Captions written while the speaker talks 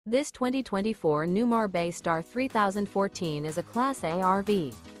This 2024 Newmar Bay Star 3014 is a Class A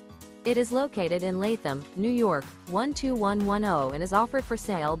RV. It is located in Latham, New York, 12110 and is offered for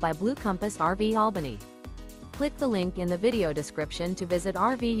sale by Blue Compass RV Albany. Click the link in the video description to visit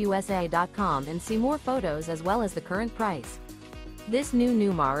RVUSA.com and see more photos as well as the current price. This new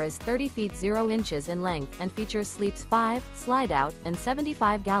Newmar is 30 feet 0 inches in length and features sleeps 5, slide-out, and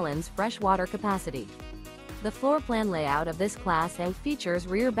 75 gallons fresh water capacity. The floor plan layout of this Class A features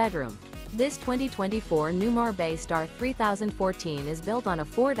rear bedroom. This 2024 Newmar Bay Star 3014 is built on a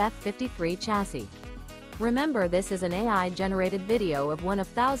Ford F-53 chassis. Remember, this is an AI-generated video of one of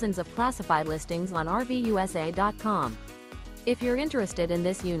thousands of classified listings on RVUSA.com. If you're interested in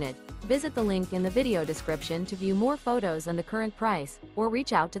this unit, visit the link in the video description to view more photos and the current price, or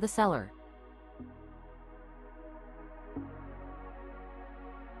reach out to the seller.